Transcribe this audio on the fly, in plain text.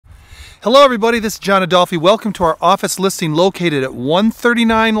Hello everybody, this is John Adolfi. Welcome to our office listing located at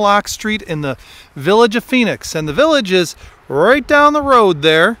 139 Locke Street in the Village of Phoenix. And the Village is right down the road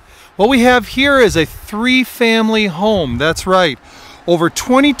there. What we have here is a three-family home. That's right, over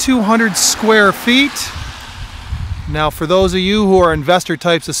 2,200 square feet. Now for those of you who are investor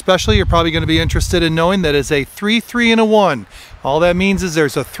types especially, you're probably going to be interested in knowing that it's a 3, and a 1. All that means is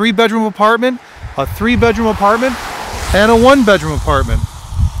there's a 3-bedroom apartment, a 3-bedroom apartment, and a 1-bedroom apartment.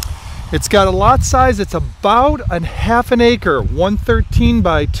 It's got a lot size, it's about a half an acre, 113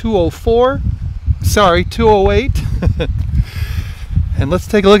 by 204, sorry, 208. And let's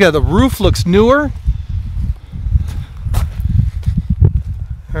take a look at it. The roof looks newer.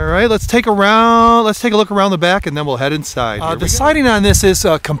 All right, let's take a look around the back and then we'll head inside. The siding on this is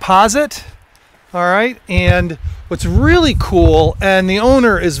composite, all right, and what's really cool, and the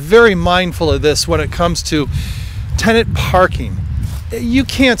owner is very mindful of this when it comes to tenant parking. You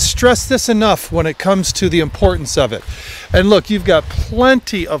can't stress this enough when it comes to the importance of it. And look, you've got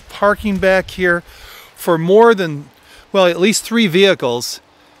plenty of parking back here for more than, well, at least 3 vehicles.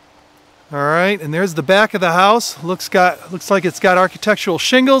 All right, and there's the back of the house. Looks like it's got architectural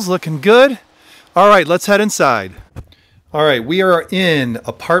shingles, looking good. All right, let's head inside. All right, we are in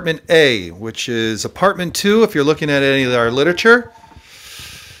apartment A, which is apartment 2 if you're looking at any of our literature.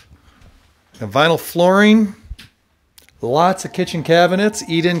 The vinyl flooring. Lots of kitchen cabinets,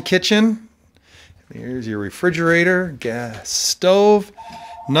 eat-in kitchen. Here's your refrigerator, gas stove,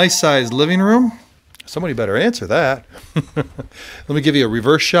 nice sized living room. Somebody better answer that. Let me give you a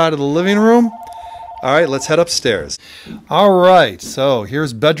reverse shot of the living room. All right, let's head upstairs. All right, so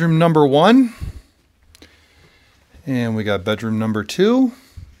here's bedroom number 1. And we got bedroom number 2,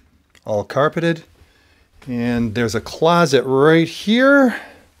 all carpeted. And there's a closet right here.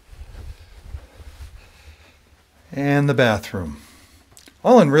 And the bathroom,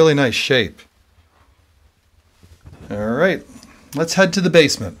 all in really nice shape. All right, let's head to the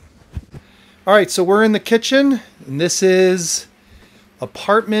basement. All right, so we're in the kitchen, and this is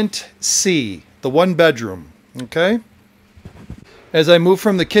apartment C, the 1-bedroom, okay? As I move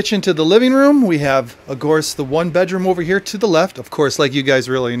from the kitchen to the living room, we have, of course, the 1-bedroom over here to the left. Of course, like you guys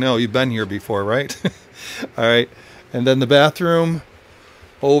really know, you've been here before, right? All right, and then the bathroom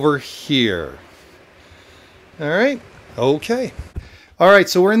over here. All right, okay. All right,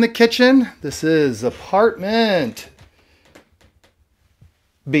 so we're in the kitchen. This is apartment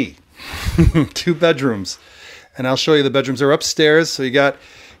B, 2 bedrooms. And I'll show you the bedrooms are upstairs. So you got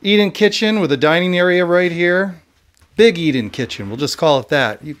eat-in kitchen with a dining area right here. Big eat-in kitchen, we'll just call it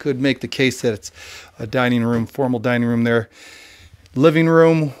that. You could make the case that it's a dining room, formal dining room there. Living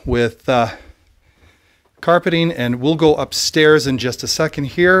room with carpeting, and we'll go upstairs in just a second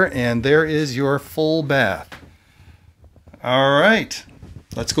here, and there is your full bath. All right,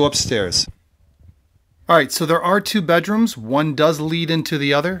 let's go upstairs. All right, so there are 2 bedrooms. One does lead into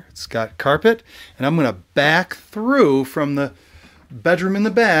the other. It's got carpet, and I'm gonna back through from the bedroom in the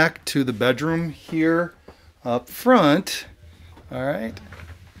back to the bedroom here up front. All right,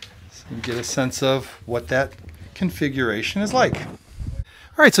 so you get a sense of what that configuration is like.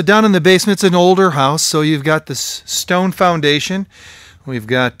 All right, so down in the basement, it's an older house, so you've got this stone foundation. We've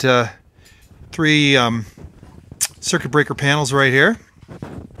got 3 circuit breaker panels right here.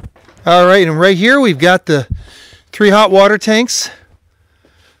 All right, and right here we've got the 3 hot water tanks.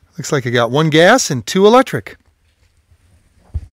 Looks like I got 1 gas and 2 electric.